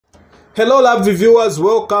Hello lovely viewers,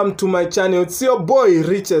 welcome to my channel. It's your boy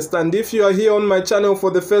Riichest, and if you are here on my channel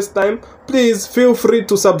for the first time, please feel free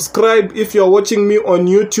to subscribe if you are watching me on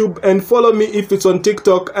YouTube, and follow me if it's on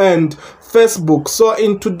TikTok and Facebook. So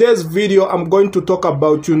in today's video, I'm going to talk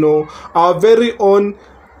about, our very own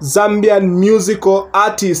Zambian musical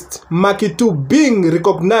artist Macky2 being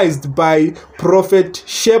recognized by Prophet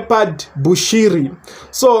Shepherd Bushiri.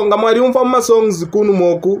 So ngamwali umfama songs kunu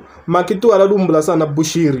moku Macky2 alalumbula sana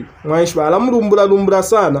Bushiri. Mwaishba alamulumbula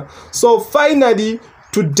sana. So finally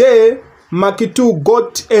today Macky2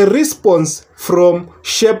 got a response from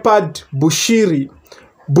Shepherd Bushiri.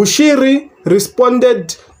 Bushiri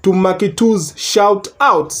responded to Macky2's shout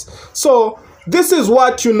outs. So this is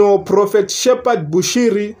what, Prophet Shepherd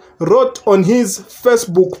Bushiri wrote on his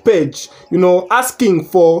Facebook page, asking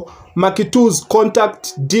for Macky2's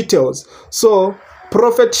contact details. So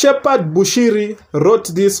Prophet Shepherd Bushiri wrote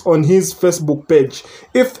this on his Facebook page.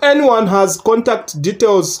 If anyone has contact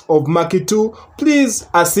details of Macky2, please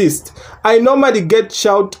assist. I normally get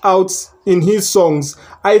shout outs in his songs.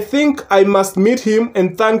 I think I must meet him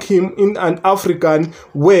and thank him in an African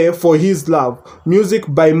way for his love. Music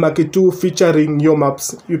by Macky2 featuring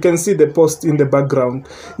Yomaps. You can see the post in the background.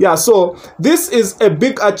 Yeah, so this is a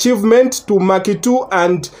big achievement to Macky2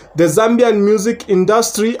 and the Zambian music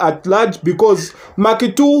industry at large, because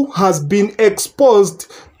Macky2 has been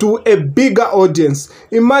exposed to a bigger audience.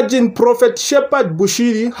 Imagine Prophet Shepherd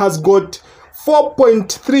Bushiri has got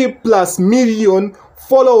 4.3+ million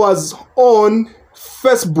followers on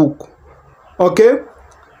Facebook. Okay,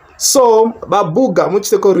 so babuga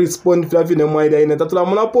muchiteko respond flavine mwaida ine tatula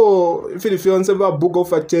munapo filifionse babuga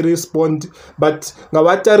ufate respond, but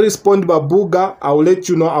ngawata respond babuga, I'll let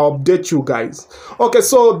you know, I'll update you guys. Okay,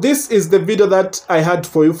 so this is the video that I had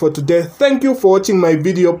for you for today. Thank you for watching my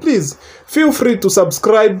video. Please feel free to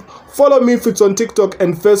subscribe, follow me if it's on TikTok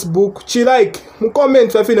and Facebook. Like,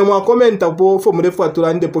 comment fafine mwa comment apo fo murefu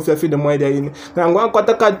atulande po fafine mwaida ine. Ngwa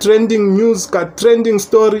kwataka trending news ka trending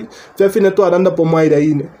story fafine to alanda po mwaida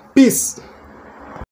ine. Peace.